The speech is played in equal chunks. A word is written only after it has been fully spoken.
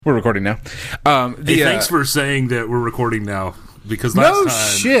We're recording now. Thanks for saying that we're recording now. Because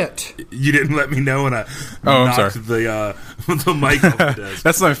last time you didn't let me know and I knocked the mic off the desk.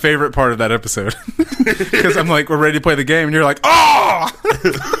 That's my favorite part of that episode. Because I'm like, we're ready to play the game, and you're like, oh!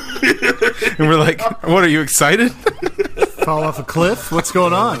 And we're like, what, are you excited? Fall off a cliff? What's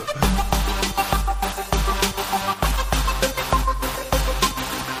going on?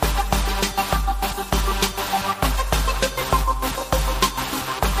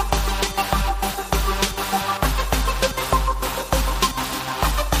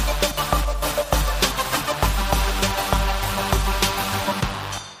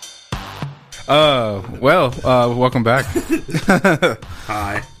 Welcome back.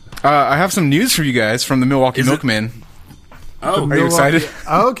 Hi. I have some news for you guys from the Milwaukee Milkmen. Are you excited?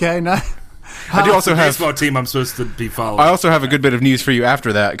 Okay, nice. I do also have baseball team I'm supposed to be following. I also have a good bit of news for you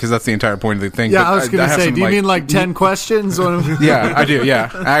after that, because that's the entire point of the thing. Yeah, I was going to say, do you mean like 10 questions? Yeah, I do,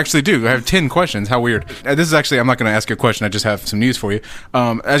 yeah. I actually do. I have 10 questions. How weird. This is actually, I'm not going to ask you a question. I just have some news for you.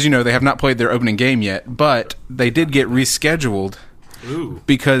 As you know, they have not played their opening game yet, but they did get rescheduled. Ooh.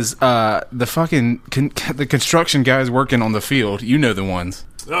 Because the fucking the construction guys working on the field, you know the ones.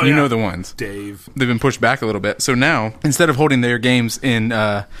 Oh, you know the ones. Dave. They've been pushed back a little bit. So now, instead of holding their games in,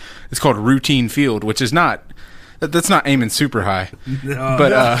 it's called Routine Field, which is not, that's not aiming super high. No.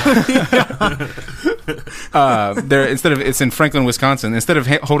 But it's in Franklin, Wisconsin. Instead of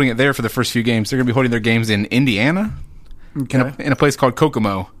holding it there for the first few games, they're going to be holding their games in Indiana, in a place called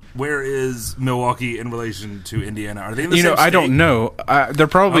Kokomo. Where is Milwaukee in relation to Indiana? Are they in the same state? I don't know. They're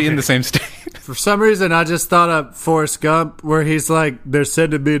probably in the same state. For some reason, I just thought of Forrest Gump, where he's like, they're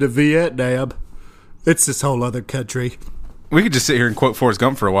sending me to Vietnam. It's this whole other country. We could just sit here and quote Forrest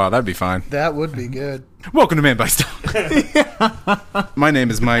Gump for a while. That'd be fine. That would be good. Welcome to Man by Stone. My name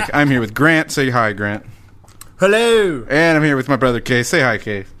is Mike. I'm here with Grant. Say hi, Grant. Hello. And I'm here with my brother, Case. Say hi,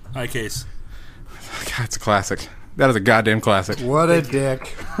 Case. Hi, Case. God, it's a classic. That is a goddamn classic. What a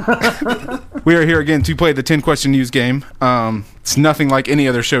dick. We are here again to play the 10-question news game. It's nothing like any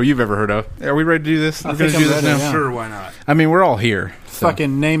other show you've ever heard of. Are we ready to do this? I think I'm ready, yeah. Sure, why not? I mean, we're all here. So.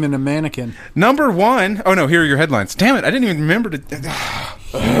 Fucking naming a mannequin. Number one. Oh, no, here are your headlines. Damn it, I didn't even remember to...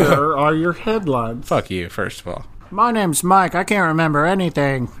 Here are your headlines. Fuck you, first of all. My name's Mike. I can't remember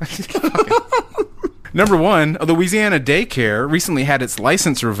anything. Number one, a Louisiana daycare recently had its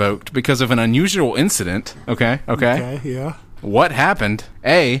license revoked because of an unusual incident. Okay, yeah. What happened?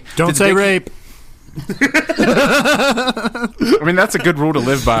 A. Don't say rape. I mean, that's a good rule to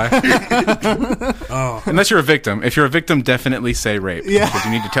live by. Oh. Unless you're a victim. If you're a victim, definitely say rape. Yeah. Because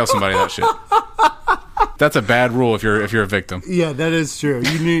you need to tell somebody that shit. That's a bad rule if you're a victim. Yeah, that is true.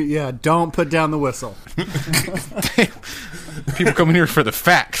 Don't put down the whistle. People come in here for the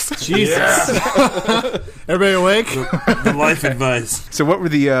facts. Jesus. Yeah. Everybody awake? The life advice. So what were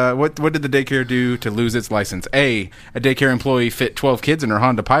the what did the daycare do to lose its license? A daycare employee fit 12 kids in her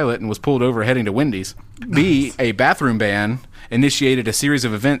Honda Pilot and was pulled over heading to Wendy's. B, a bathroom ban initiated a series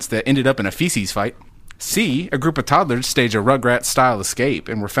of events that ended up in a feces fight. C, a group of toddlers staged a Rugrats-style escape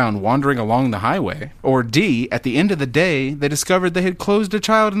and were found wandering along the highway. Or D, at the end of the day, they discovered they had closed a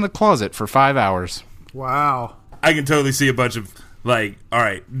child in the closet for 5 hours. Wow. I can totally see a bunch of, like, all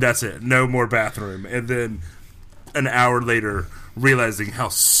right, that's it, no more bathroom. And then an hour later, realizing how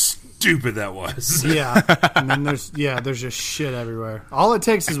stupid that was. Yeah. And then there's just shit everywhere. All it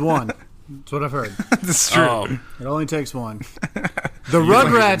takes is one. That's what I've heard. That's true. It only takes one. The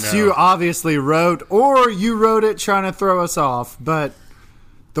Rugrats you obviously wrote, or you wrote it trying to throw us off, but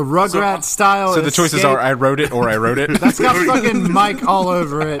the Rugrats style. So the choices are I wrote it or I wrote it. That's got fucking Mike all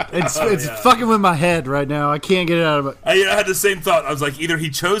over it. It's fucking with my head right now. I can't get it out of it. I had the same thought. I was like, either he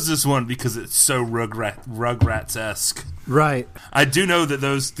chose this one because it's so Rugrats-esque. Right. I do know that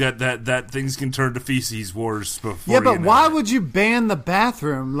that things can turn to feces wars before. Yeah, but why would you ban the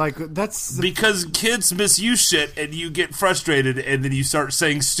bathroom? Like that's because kids misuse shit, and you get frustrated, and then you start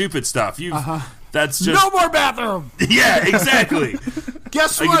saying stupid stuff. That's just no more bathroom. Yeah, exactly.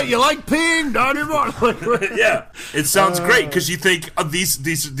 Guess what? You like peeing? Yeah, it sounds great because you think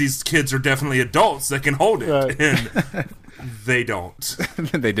these kids are definitely adults that can hold it, right. And they don't.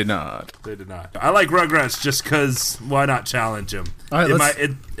 They did not. They did not. I like Rugrats just because why not challenge them? All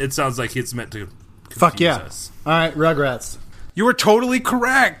right, it sounds like it's meant to fuck yeah. Us. All right, Rugrats. You were totally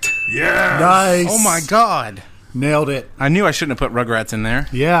correct. Yeah. Nice. Oh my god. Nailed it. I knew I shouldn't have put Rugrats in there.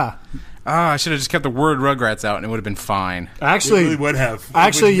 Yeah. I should have just kept the word Rugrats out and it would have been fine. Actually, it really would have. I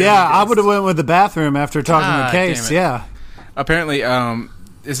would have went with the bathroom after talking to Case. Yeah. Apparently,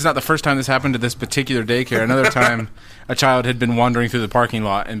 this is not the first time this happened to this particular daycare. Another time, a child had been wandering through the parking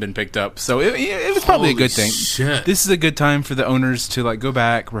lot and been picked up. So it was probably a good thing. Shit. This is a good time for the owners to like go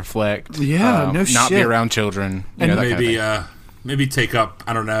back, reflect. Yeah, no not be shit. around children. You And know, that Maybe kind of thing. maybe take up,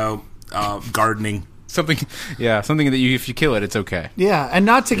 I don't know, gardening. Something that if you kill it, it's okay. Yeah, and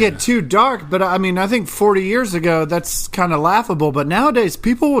not to get too dark, but I mean, I think 40 years ago, that's kind of laughable. But nowadays,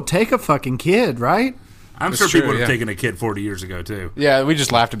 people will take a fucking kid, right? I'm That's sure true, people would have yeah. taken a kid 40 years ago, too. Yeah, we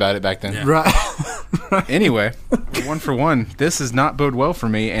just laughed about it back then. Yeah. Right. Anyway, 1 for 1. This does not bode well for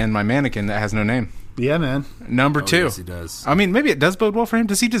me and my mannequin that has no name. Yeah, man. Number Oh, 2. yes, he does. I mean, maybe it does bode well for him.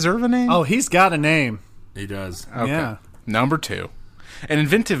 Does he deserve a name? Oh, he's got a name. He does. Okay. Yeah. Number 2. An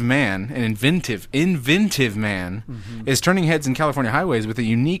inventive man is turning heads in California highways with a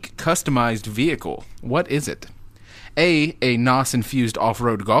unique, customized vehicle. What is it? A NOS-infused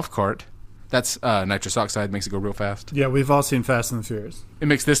off-road golf cart. That's nitrous oxide, makes it go real fast. Yeah, we've all seen Fast and the Furious. It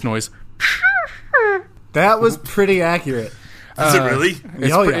makes this noise. That was pretty accurate. Is it really?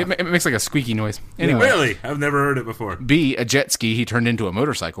 Oh, yeah. It makes like a squeaky noise. Anyway. Really? I've never heard it before. B, a jet ski he turned into a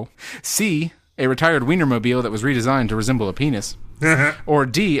motorcycle. C, a retired Wienermobile that was redesigned to resemble a penis. Or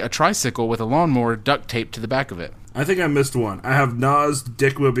D, a tricycle with a lawnmower duct taped to the back of it. I think I missed one. I have Nas,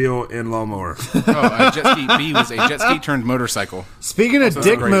 Dickmobile, and Lawnmower. Oh, a jet ski. B was a jet ski turned motorcycle. Speaking of a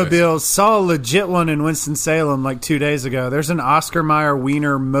great Dickmobiles, saw a legit one in Winston-Salem like 2 days ago. There's an Oscar Mayer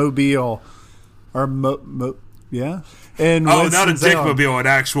Wiener Mobile. Or, yeah? In Oh, not a Winston-Salem. Dickmobile, an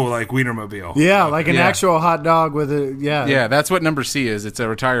actual, like, Wienermobile. Yeah, like an Yeah. actual hot dog with a, Yeah, that's what number C is. It's a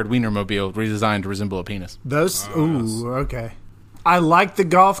retired Wienermobile redesigned to resemble a penis. Those, okay. I like the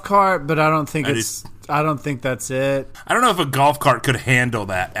golf cart, but I don't think I I don't think that's it. I don't know if a golf cart could handle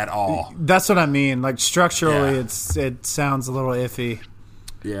that at all. That's what I mean. Like structurally, Yeah. it sounds a little iffy.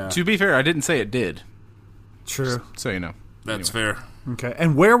 Yeah, To be fair, I didn't say it did, True. so you know. that's fair. Okay.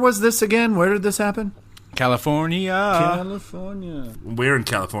 And where was this again? Where did this happen? California. California. We're in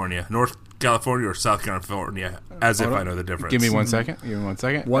California. North California or South California, as if I know the difference. Give me 1 second.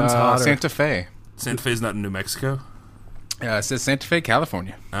 One's hotter. Santa Fe. Santa Fe's not in New Mexico? It says Santa Fe,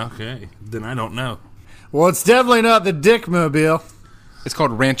 California. Okay, then I don't know. Well, it's definitely not the Dickmobile. It's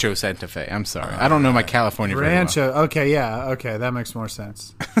called Rancho Santa Fe. I'm sorry. I don't know my California very well. Rancho. Okay, yeah. Okay, that makes more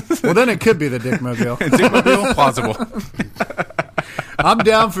sense. Well, then it could be the Dickmobile. Dickmobile, plausible. I'm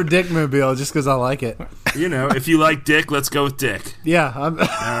down for Dickmobile just because I like it. You know, if you like Dick, let's go with Dick. Yeah, All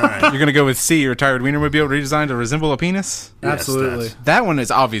right. You're going to go with C, retired Wienermobile redesigned to resemble a penis? absolutely. Yes, That one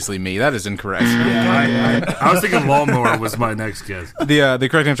is obviously me. That is incorrect. I was thinking lawnmower was my next guess. The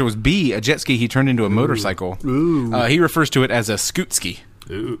correct answer was B, a jet ski he turned into a motorcycle. Ooh. He refers to it as a scoot ski.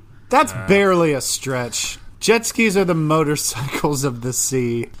 Ooh. That's barely a stretch. Jet skis are the motorcycles of the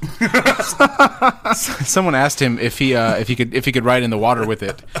sea. Someone asked him if he could ride in the water with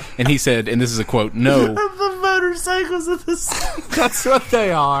it, and he said, and this is a quote, "No." The motorcycles of the sea. That's what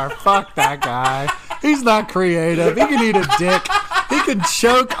they are. Fuck that guy. He's not creative. He can eat a dick. He can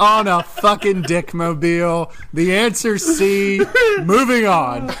choke on a fucking Dickmobile. The answer's C. Moving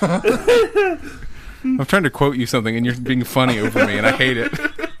on. I'm trying to quote you something, and you're being funny over me, and I hate it.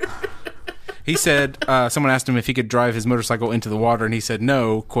 He said, someone asked him if he could drive his motorcycle into the water, and he said,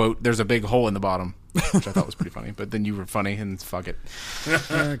 no, quote, there's a big hole in the bottom, which I thought was pretty funny, but then you were funny, and fuck it.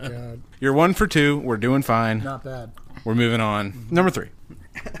 Oh, God. You're 1 for 2. We're doing fine. Not bad. We're moving on. Number 3.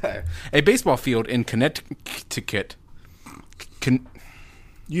 A baseball field in Connecticut.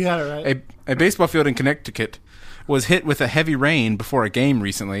 You had it right. A baseball field in Connecticut was hit with a heavy rain before a game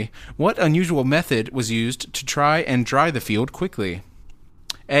recently. What unusual method was used to try and dry the field quickly?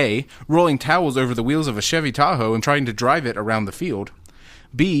 A. Rolling towels over the wheels of a Chevy Tahoe and trying to drive it around the field.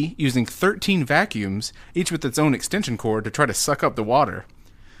 B. Using 13 vacuums, each with its own extension cord, to try to suck up the water.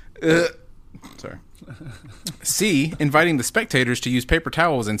 Sorry. C. Inviting the spectators to use paper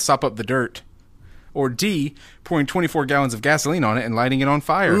towels and sop up the dirt. Or D. Pouring 24 gallons of gasoline on it and lighting it on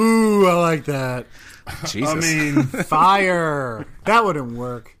fire. Ooh, I like that. Jesus. I mean, Fire. That wouldn't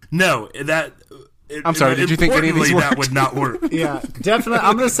work. no, that. I'm sorry, did you think any of these importantly, that worked? would not work. Yeah, definitely.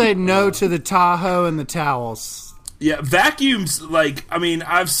 I'm going to say no to the Tahoe and the towels. Yeah, vacuums. Like, I mean,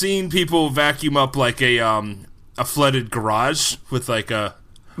 I've seen people vacuum up like a flooded garage with like a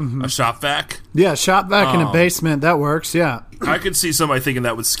shop vac. Yeah, shop vac in a basement. That works, yeah. I could see somebody thinking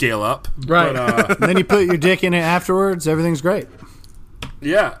that would scale up. Right. But, Then you put your dick in it afterwards. Everything's great.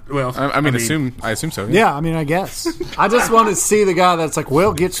 yeah. Well, I assume so. Yeah, I mean, I guess. I just want to see the guy that's like,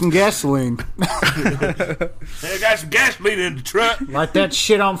 well, get some gasoline. I got some gasoline in the truck. Light that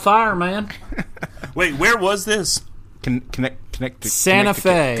shit on fire, man. Wait, where was this? Connect. Santa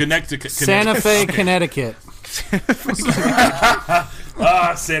Fe. Connecticut. Santa Fe, Connecticut.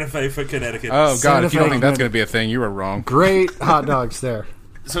 Santa Fe for Connecticut. Oh, God, Santa if you don't Fe, think that's going to be a thing, you are wrong. Great hot dogs there.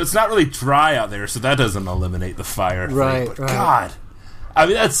 So it's not really dry out there, so that doesn't eliminate the fire thing. Right, But right. God, I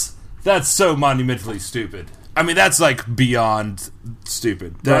mean that's so monumentally stupid. I mean that's like beyond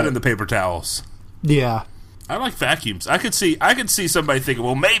stupid. That Right. and the paper towels. Yeah. I like vacuums. I could see somebody thinking,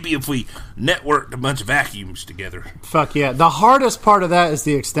 well, maybe if we networked a bunch of vacuums together. Fuck yeah. The hardest part of that is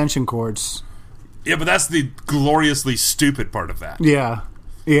the extension cords. Yeah, but that's the gloriously stupid part of that. Yeah.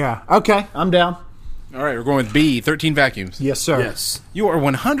 Yeah. Okay, I'm down. All right, we're going with B, 13 vacuums. Yes, sir. Yes. You are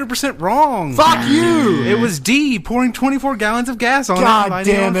 100% wrong. Fuck you! It was D, pouring 24 gallons of gas on God it and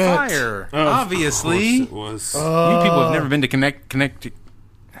lighting damn it on it. fire. Of Obviously. course it was. You people have never been to Connect.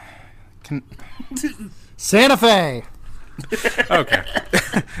 Santa Fe. Okay.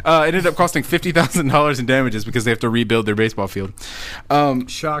 It ended up costing $50,000 in damages because they have to rebuild their baseball field.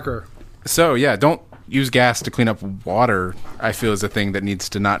 Shocker. So, yeah, don't use gas to clean up water, I feel, is a thing that needs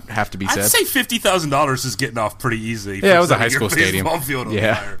to not have to be said. I'd say $50,000 is getting off pretty easy. Yeah, it was a setting high school your stadium. baseball field on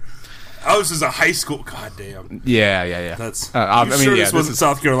Yeah. fire. Oh, this is a high school. God damn. Yeah. That's. I You mean, sure yeah, this this wasn't is-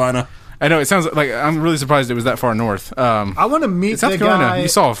 South Carolina? I know, it sounds like I'm really surprised it was that far north. I want to meet South the Carolina, guy. you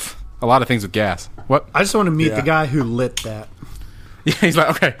solve a lot of things with gas. What? I just want to meet Yeah. the guy who lit that. Yeah, he's like,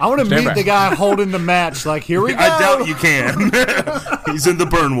 okay. I want to stand meet back. the guy holding the match. Like, here we go. I doubt you can. He's in the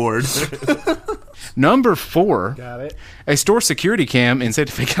burn ward. Number 4. Got it. A store security cam in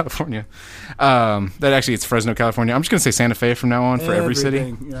Santa Fe, California. That actually, it's Fresno, California. I'm just going to say Santa Fe from now on for every city.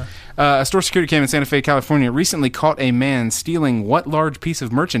 Everything, yeah. A store security cam in Santa Fe, California recently caught a man stealing what large piece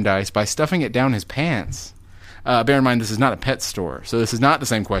of merchandise by stuffing it down his pants? Bear in mind, this is not a pet store, so this is not the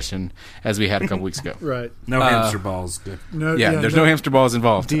same question as we had a couple weeks ago. Right. No hamster balls. Good. No, Yeah, there's no hamster balls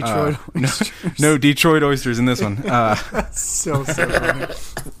involved. Detroit oysters. No Detroit oysters in this one. So funny.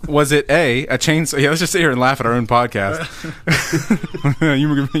 Was it A, a chainsaw? Yeah, let's just sit here and laugh at our own podcast. you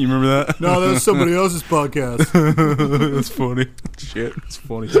remember that? No, that was somebody else's podcast. That's funny. Shit, it's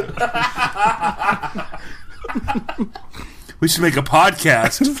funny. We should make a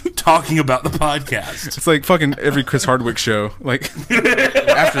podcast talking about the podcast. It's like fucking every Chris Hardwick show, like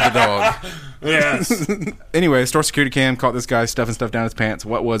after the dog. Yes. Anyway, store security cam caught this guy stuffing stuff down his pants.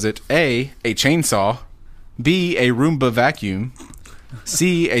 What was it? A chainsaw. B, a Roomba vacuum.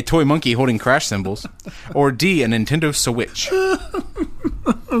 C, a toy monkey holding crash cymbals. Or D, a Nintendo Switch.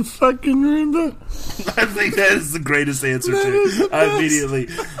 Fucking Roomba. I think that is the greatest answer too. Immediately.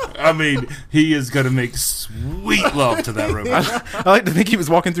 I mean, he is going to make sweet love to that room. I like to think he was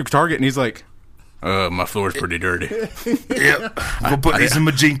walking through Target and he's like, my floor's pretty dirty. Yep. We'll put these in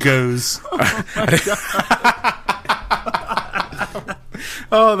Majinkos.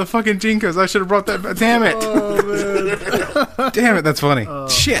 Oh, the fucking Jinkos. I should have brought that back. Damn it. Damn it, that's funny.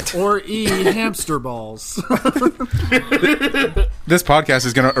 Shit. Or E, hamster balls. This podcast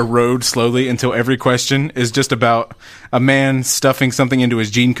is going to erode slowly until every question is just about a man stuffing something into his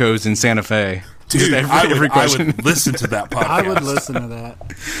Jinkos in Santa Fe. Just Dude, every I question. would listen to that podcast. I would listen to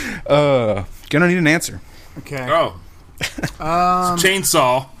that. Gonna need an answer. Okay. Oh.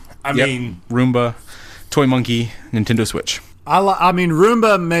 Chainsaw. I Yep. mean, Roomba, Toy Monkey, Nintendo Switch. I mean,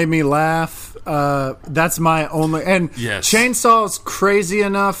 Roomba made me laugh. That's my only. And Yes. Chainsaw's crazy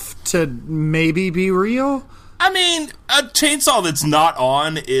enough to maybe be real. a chainsaw that's not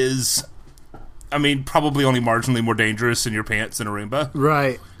on is, probably only marginally more dangerous in your pants than a Roomba.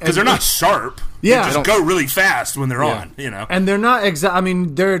 Right. Because they're not sharp. Yeah. They just go really fast when they're on, you know. And they're not exact. I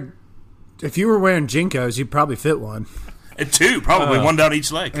mean, they're. If you were wearing Jinkos, you'd probably fit one. And two, probably one down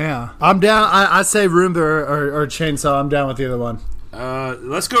each leg. Yeah. I'm down. I say Roomba or Chainsaw. I'm down with the other one.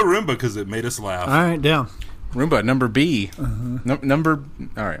 Let's go Roomba because it made us laugh. All right, down. Roomba, number B. Number.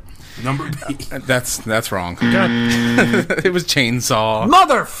 All right. Number B. That's wrong. It was chainsaw.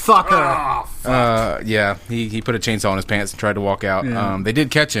 Motherfucker. Yeah, he put a chainsaw in his pants and tried to walk out. They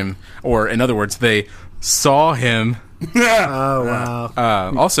did catch him, or in other words, they saw him. Oh,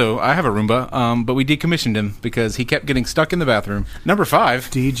 wow. Also, I have a Roomba, but we decommissioned him because he kept getting stuck in the bathroom. Number 5.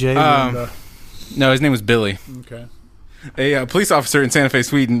 DJ Roomba. No, his name was Billy. Okay. A police officer in Santa Fe,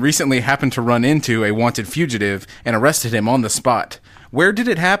 Sweden, recently happened to run into a wanted fugitive and arrested him on the spot. Where did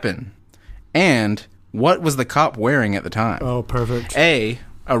it happen? And what was the cop wearing at the time? Oh, perfect. A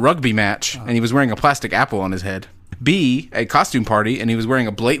rugby match, and he was wearing a plastic apple on his head. B, a costume party, and he was wearing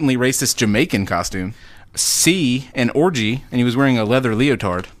a blatantly racist Jamaican costume. C, an orgy, and he was wearing a leather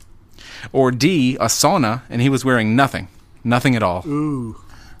leotard. Or D, a sauna, and he was wearing nothing. Nothing at all. Ooh.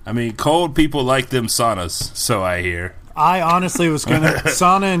 Cold people like them saunas, so I hear. I honestly was gonna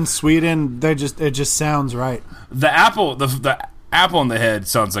sauna in Sweden. It just sounds right. The apple, the apple on the head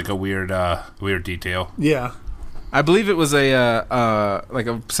sounds like a weird detail. Yeah. I believe it was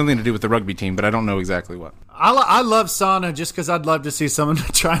something to do with the rugby team, but I don't know exactly what. I love sauna just because I'd love to see someone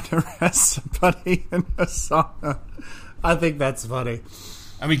trying to arrest somebody in a sauna. I think that's funny.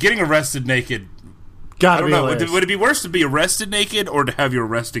 I mean, getting arrested naked. I Gotta don't be know. hilarious. Would it be worse to be arrested naked or to have your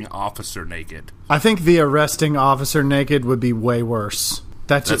arresting officer naked? I think the arresting officer naked would be way worse.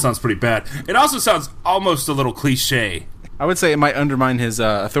 That sounds pretty bad. It also sounds almost a little cliche. I would say it might undermine his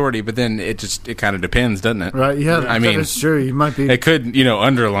authority, but then it kind of depends, doesn't it? Right? Yeah, I mean, it's true. You might be. It could,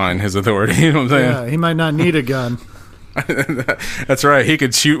 underline his authority. You know what I'm saying? Yeah, he might not need a gun. That's right. He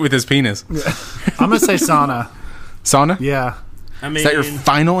could shoot with his penis. I'm gonna say sauna. Sauna? Yeah, I mean, Is that your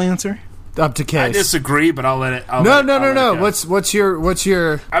final answer? up to case. I disagree, but I'll let it. No. What's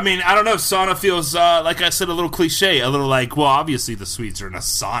your? I mean, I don't know. Sauna feels like I said, a little cliche, a little like, well, obviously the Swedes are in a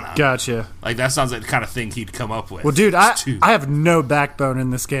sauna. Gotcha. Like that sounds like the kind of thing he'd come up with. Well, dude, I It's too- have no backbone in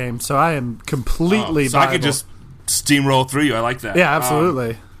this game, so I am completely. so I Bible. could just steamroll through you. I like that. Yeah,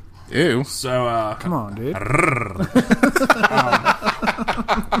 absolutely. Ew. So, Come on, dude.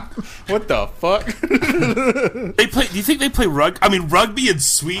 What the fuck? they play. Do you think they play rugby? I mean, rugby in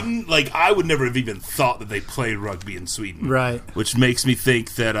Sweden. Like, I would never have even thought that they played rugby in Sweden. Right. Which makes me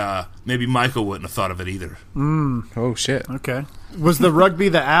think that maybe Michael wouldn't have thought of it either. Oh, shit. Okay. Was the rugby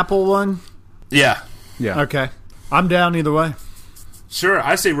the apple one? Yeah, Yeah. Okay. I'm down either way. sure.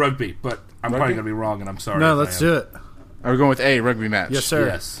 I say rugby, but I'm probably Rugby? gonna be wrong, and I'm sorry. No, if let's I am. do it. Are we going with A, rugby match? Yes, sir.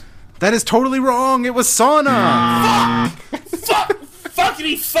 Yes. That is totally wrong. It was sauna.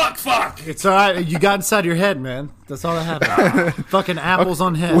 Fuckity fuck. It's all right. You got inside your head, man. That's all that happened. Fucking apples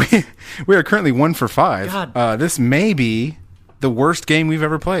on heads. We are currently 1 for 5. God. This may be the worst game we've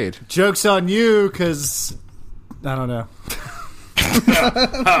ever played. Joke's on you, because I don't know.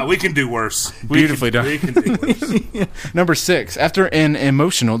 We can do worse. Beautifully done. We can do worse. Number 6. After an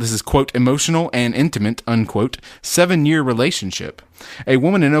emotional, this is quote, emotional and intimate, unquote, 7-year relationship, a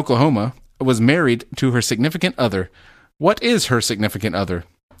woman in Oklahoma was married to her significant other. What is her significant other?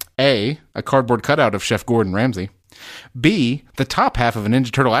 A cardboard cutout of Chef Gordon Ramsay. B, the top half of a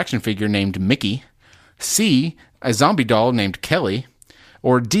Ninja Turtle action figure named Mickey. C, a zombie doll named Kelly.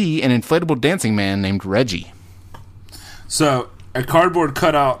 Or D, an inflatable dancing man named Reggie. So, a cardboard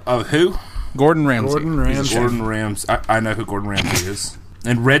cutout of who? Gordon Ramsay. Gordon Ramsay. Gordon Ramsay. I know who Gordon Ramsay is.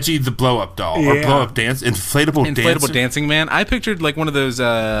 And Reggie the blow-up doll. Or Yeah. blow-up dance. Inflatable dancer? dancing man. I pictured like one of those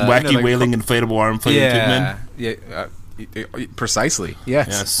Wacky wailing inflatable arm inflatable tube men? Precisely. Yes.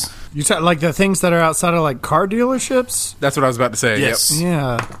 Yes. You talk like the things that are outside of like car dealerships? That's what I was about to say. Yes.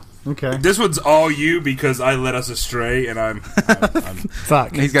 Yeah. Okay. This one's all you because I led us astray, and I'm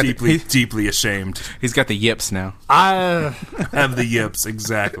Fuck. He's got deeply ashamed. he's got the yips now. I Have the yips,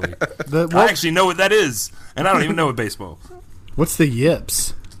 exactly. the I what, actually know what that is, and I don't even know what baseball. what's the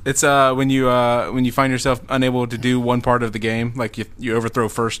yips? It's when you find yourself unable to do one part of the game, like you overthrow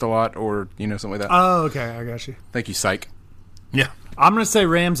first a lot, or something like that. Oh, okay. I got you. Thank you, psych. Yeah. I'm gonna say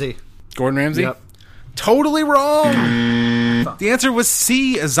Ramsey. Gordon Ramsay. Yep. Totally wrong. The answer was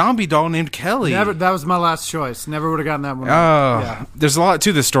C, a zombie doll named Kelly. Never. That was my last choice. Never would have gotten that one. Oh, there's a lot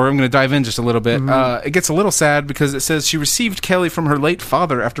to this story. I'm going to dive in just a little bit. It gets a little sad because it says she received Kelly from her late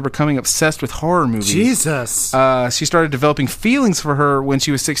father after becoming obsessed with horror movies. Jesus. She started developing feelings for her when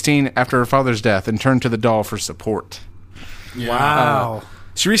she was 16 after her father's death and turned to the doll for support. Wow.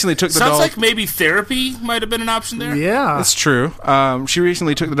 She recently took the Sounds doll. like maybe therapy might have been an option there. Yeah. That's true. She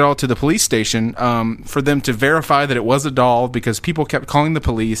recently took the doll to the police station for them to verify that it was a doll because people kept calling the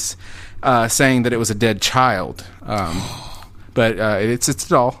police saying that it was a dead child. But it's a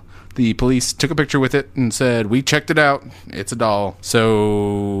doll. The police took a picture with it and said, "We checked it out. It's a doll."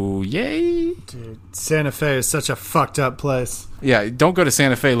 So, yay. Dude, Santa Fe is such a fucked up place. Yeah, don't go to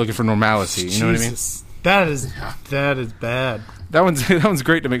Santa Fe looking for normality. You know what I mean? Jesus. That is bad. That one's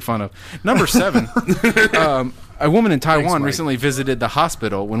great to make fun of. Number 7. A woman in Taiwan Mike. recently visited the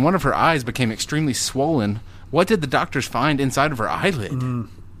hospital when one of her eyes became extremely swollen. What did the doctors find inside of her eyelid?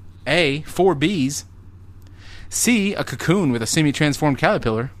 A, 4 bees. C, a cocoon with a semi-transformed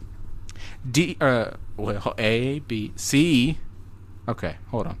caterpillar. D, A, B, C. Okay,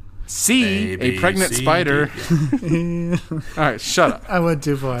 hold on. C, a pregnant C, spider. D. All right, shut up. I went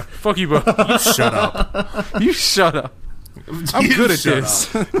too far. Fuck you both. Shut up. You shut up. I'm You good at shut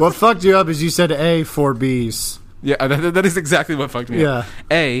this. What fucked you up is you said A, 4 Bs. Yeah, that is exactly what fucked me up.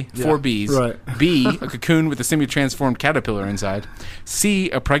 A, 4 bees. right. B, a cocoon with a semi-transformed caterpillar inside. C,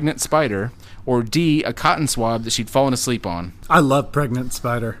 a pregnant spider. Or D, a cotton swab that she'd fallen asleep on. I love pregnant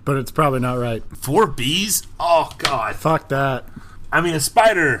spider, but it's probably not right. 4 bees? Oh, God. Fuck that. I mean, a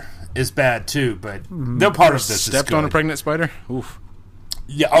spider is bad too, but no part of this Stepped is good. on a pregnant spider? Oof.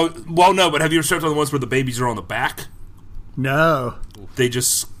 Yeah. Oh, well, no, but have you ever stepped on the ones where the babies are on the back? No. They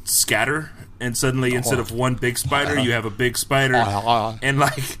just scatter, and suddenly instead of one big spider, you have a big spider and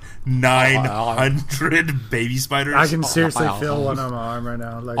like 900 baby spiders. I can seriously feel one on my arm right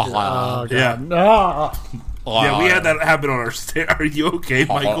now. Like, oh, God. Yeah. No. Yeah, we had that happen on our stay. Are you okay,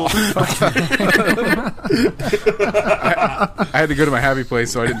 Michael? I had to go to my happy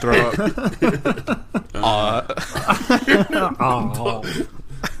place so I didn't throw up.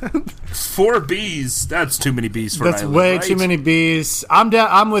 4 bees. That's too many bees for That's an island, way right? too many bees. I'm down.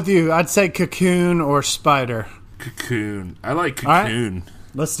 I'm with you. I'd say cocoon or spider. Cocoon. I like right. cocoon.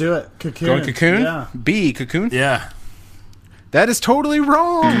 Let's do it. Cocoon. Going cocoon? Yeah. B, cocoon? Yeah. That is totally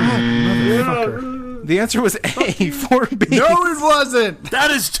wrong. Motherfucker. The answer was A, 4 bees. No, it wasn't.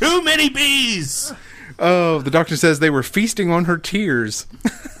 That is too many bees. Oh, the doctor says they were feasting on her tears.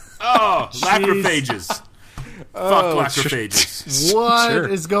 Oh, lacrophages. Fuck lacrophages.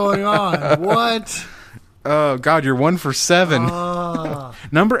 What is going on? What? Oh, God, you're 1 for 7.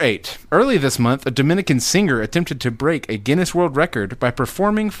 Number 8. Early this month, a Dominican singer attempted to break a Guinness World Record by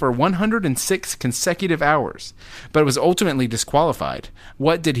performing for 106 consecutive hours, but was ultimately disqualified.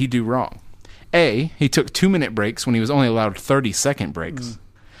 What did he do wrong? A. He took 2-minute breaks when he was only allowed 30-second breaks.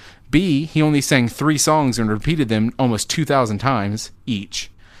 B. He only sang 3 songs and repeated them almost 2,000 times each.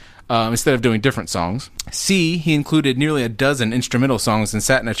 Instead of doing different songs. C, he included nearly a dozen instrumental songs and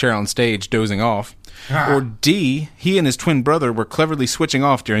sat in a chair on stage dozing off. Or D, he and his twin brother were cleverly switching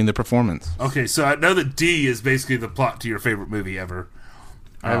off during the performance. Okay, so I know that D is basically the plot to your favorite movie ever.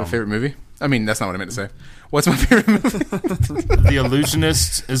 I have a favorite movie? I mean, that's not what I meant to say. What's my favorite movie? The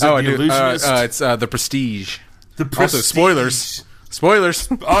Illusionist? Is it I The do. Illusionist? It's The Prestige. The Also, Prestige. spoilers. Spoilers.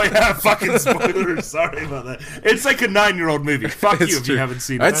 Oh, yeah, fucking spoilers. Sorry about that. It's like a 9-year-old movie. Fuck you It's if true. you haven't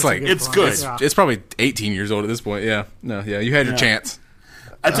seen it. That's like, it's good. Yeah. It's probably 18 years old at this point. Yeah. No, yeah. You had your chance.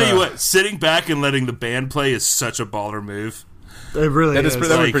 I tell you what, sitting back and letting the band play is such a baller move. It really That is. was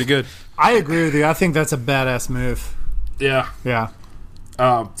like- pretty good. I agree with you. I think that's a badass move. Yeah. Yeah.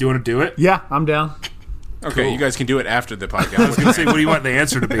 Do you want to do it? Yeah, I'm down. Okay, Cool. you guys can do it after the I was podcast. going to say, what do you want the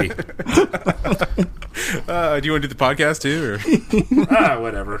answer to be? Do you want to do the podcast too? Or?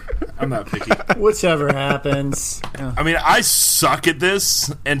 Whatever. I'm not picky. Whichever happens. I mean, I suck at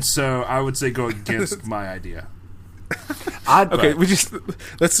this, and so I would say go against my idea. Okay.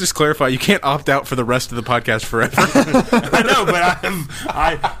 Let's just clarify. You can't opt out for the rest of the podcast forever. I know, but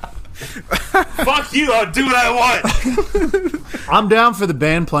fuck you, I'll do what I want. I'm down for the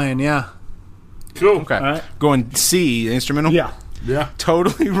band playing, yeah. Cool. Okay, right. going C, the instrumental. Yeah. Yeah.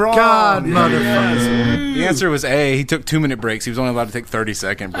 Totally wrong. God, motherfucker. The answer was A. He took 2-minute breaks. He was only allowed to take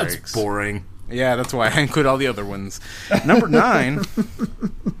 30-second breaks. That's boring. Yeah, that's why I include all the other ones. Number 9.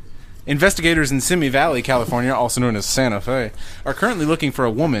 Investigators in Simi Valley, California, also known as Santa Fe, are currently looking for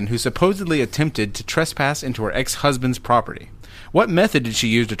a woman who supposedly attempted to trespass into her ex-husband's property. What method did she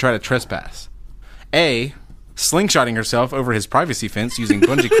use to try to trespass? A. Slingshotting herself over his privacy fence using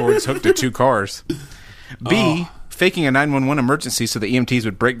bungee cords hooked to 2 cars. B. Faking a 911 emergency so the EMTs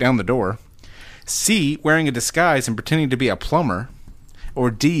would break down the door. C. Wearing a disguise and pretending to be a plumber.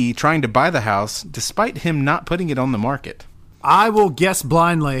 Or D. Trying to buy the house despite him not putting it on the market. I will guess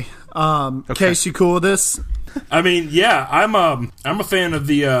blindly. Case, you cool with this? I mean, yeah, I'm a fan of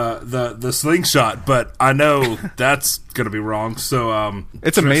the slingshot, but I know that's gonna be wrong. So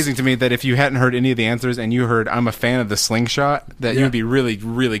It's amazing to me that if you hadn't heard any of the answers and you heard I'm a fan of the slingshot, that Yeah. you'd be really,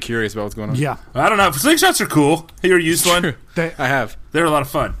 really curious about what's going on. Yeah. I don't know. Slingshots are cool. You ever used one? True. They- I have. They're a lot of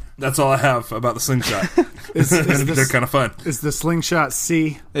fun. That's all I have about the slingshot. They're kind of fun. Is the slingshot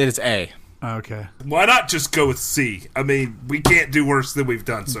C? It is A. Okay. Why not just go with C? I mean, we can't do worse than we've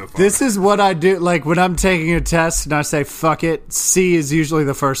done so far. This is what I do. Like when I'm taking a test and I say fuck it, C is usually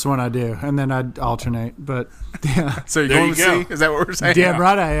the first one I do, and then I alternate. But yeah, So you're There going you with go. C? Is that what we're saying? damn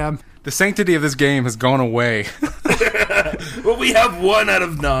right I am. The sanctity of this game has gone away. Well, we have 1 out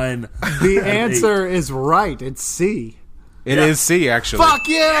of 9. The answer is right. It's C. It is C, actually. Fuck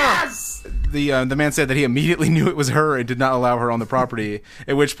yeah! The man said that he immediately knew it was her and did not allow her on the property,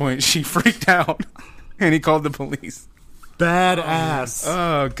 at which point she freaked out and he called the police. Badass.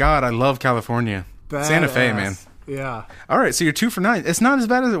 Oh, God, I love California. Santa Fe, Badass. man. Yeah, All right, so you're 2 for 9. It's not as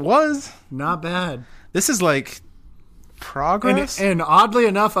bad as it was. not bad. This is like progress. And oddly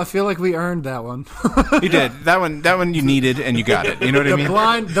enough, I feel like we earned that one. You did that one you needed, and you got it. You know what I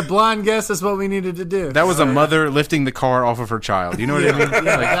mean? The blind guess is what we needed to do. That was a mother lifting the car off of her child. You know what I mean?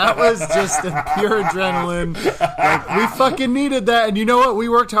 Yeah, that was just pure adrenaline. Like, we fucking needed that, and you know what? We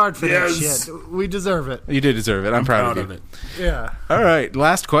worked hard for that shit. We deserve it. You did deserve it. I'm proud of you. it. Yeah. All right,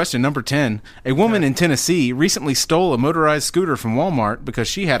 last question, number 10. A woman in Tennessee recently stole a motorized scooter from Walmart because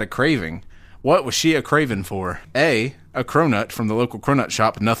she had a craving. What was she a craving for? A cronut from the local cronut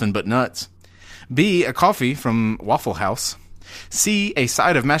shop, Nothing But Nuts. B, a coffee from Waffle House. C, a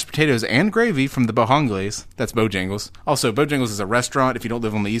side of mashed potatoes and gravy from the Bojangles. That's Bojangles. Also, Bojangles is a restaurant, if you don't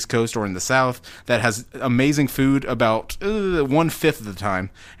live on the East Coast or in the South, that has amazing food about 1/5 of the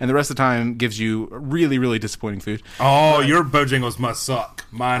time. And the rest of the time gives you really, really disappointing food. Oh, your Bojangles must suck.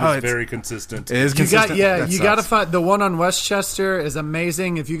 Mine is it's very consistent. It is You consistent. got you got to find the one on Westchester is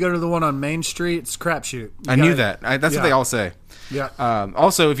amazing. If you go to the one on Main Street, it's crapshoot. I knew that. That's what they all say. Yeah.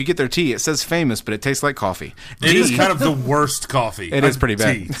 Also, if you get their tea, it says famous, but it tastes like coffee. It is kind of the worst coffee. It is pretty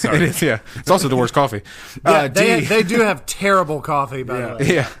bad. Tea, sorry. It is, yeah. It's also the worst coffee. Yeah, D. they do have terrible coffee, by the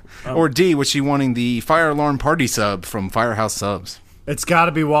way. Yeah. Or D, was she wanting the fire alarm party sub from Firehouse Subs? It's got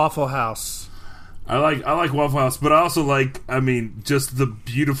to be Waffle House. I like Waffle House, but I also like, just the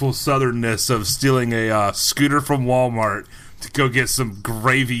beautiful southernness of stealing a scooter from Walmart to go get some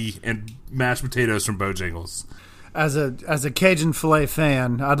gravy and mashed potatoes from Bojangles. As a Cajun filet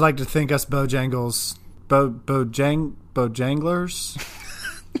fan, I'd like to think us Bojangles, Bojanglers,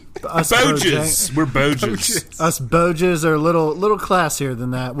 us Boges. We're Boges. Us Boges are a little classier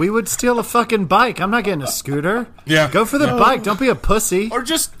than that. We would steal a fucking bike. I'm not getting a scooter. Yeah. Go for the bike. Don't be a pussy. Or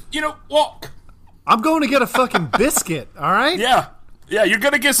just, walk. I'm going to get a fucking biscuit. All right. Yeah. Yeah, you're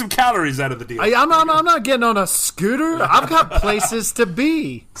going to get some calories out of the deal. I'm not getting on a scooter. I've got places to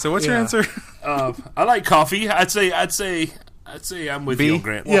be. So what's your answer? I like coffee. I'd say I'm with B? you,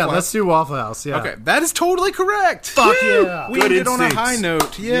 Grant. Yeah, let's do Waffle House. Yeah. Okay, that is totally correct. Fuck yeah. We Good ended on a instincts. high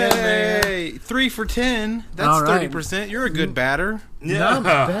note. Yay. man. 3 for 10. That's All right. 30%. You're a good batter. Not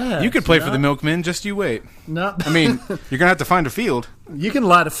bad. You could play for the Milkmen, just you wait. Not. I mean, you're going to have to find a field. You can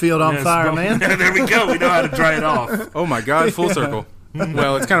light a field on fire, man. There we go. We know how to dry it off. Oh my God, full circle.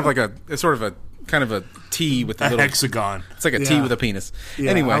 Well, it's kind of like it's sort of a T with a A little. hexagon. It's like a T Yeah. with a penis.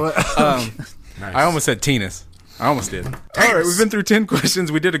 Yeah, Anyway, Nice. I almost said penis. I almost did. All right, we've been through 10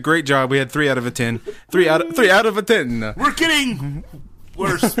 questions. We did a great job. We had 3 out of a 10. 3 out of a 10. We're getting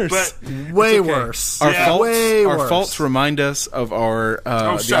worse, but Way worse. Our Yeah. faults, Way our worse. faults remind us of our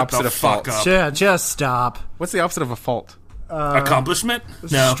the shut opposite the of fuck faults. up. Yeah, just stop. What's the opposite of a fault? accomplishment?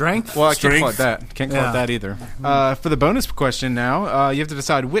 No. Strength? Well, I can't call it Strength. that. Can't call Yeah. it that either. For the bonus question now, you have to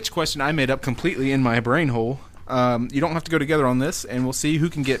decide which question I made up completely in my brain hole. You don't have to go together on this, and we'll see who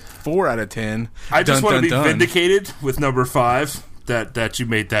can get 4 out of 10. I just Dun, want to dun, be dun. vindicated with number 5 that you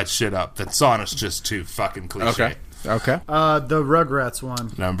made that shit up. That Sonic's just too fucking cliche. Okay. The Rugrats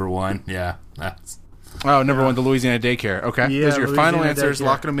one. Number 1, yeah. That's, Oh, number 1, the Louisiana daycare. Okay. Yeah, Those are your final Louisiana answers. daycare.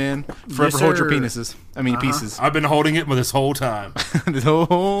 Locking them in. Forever hold your sir. penises. I mean, pieces. I've been holding it this whole time. The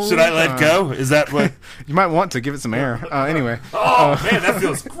whole Should I let time. go? Is that what? You might want to give it some air. Anyway. Oh man, that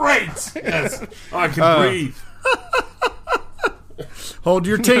feels great. Yes, oh, I can breathe. Hold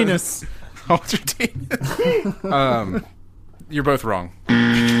your tennis. Hold your teeth. You're both wrong.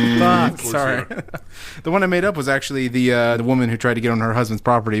 Fuck. Sorry. The one I made up was actually the woman who tried to get on her husband's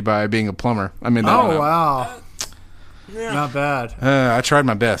property by being a plumber. I made that one Oh, up. wow. Not bad. I tried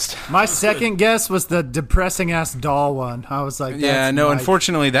my best. My second guess was the depressing ass doll one. I was like, Yeah, that's no, Mike.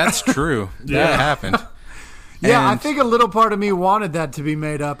 unfortunately, that's true. That happened. Yeah, I And- think a little part of me wanted that to be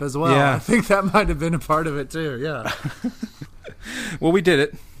made up as well. Yeah. I think that might have been a part of it too. Yeah. Well, we did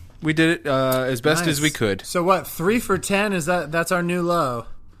it. We did it as best as we Nice. could. So what? 3 for 10 is that's our new low.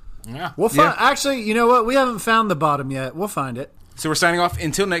 Yeah. We'll find. Yeah. Actually, you know what? We haven't found the bottom yet. We'll find it. So we're signing off.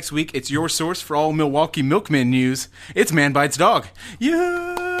 Until next week, it's your source for all Milwaukee Milkmen news. It's Man Bites Dog.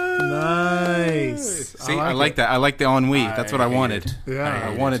 Yeah. Nice. See, I like that. I like the ennui. That's what I hate wanted. it. Yeah.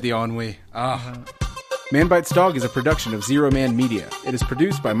 I wanted the ennui. Man Bites Dog is a production of Zero Man Media. It is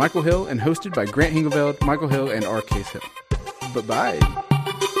produced by Michael Hill and hosted by Grant Hingeveld, Michael Hill, and R. Case Hill. Bye-bye.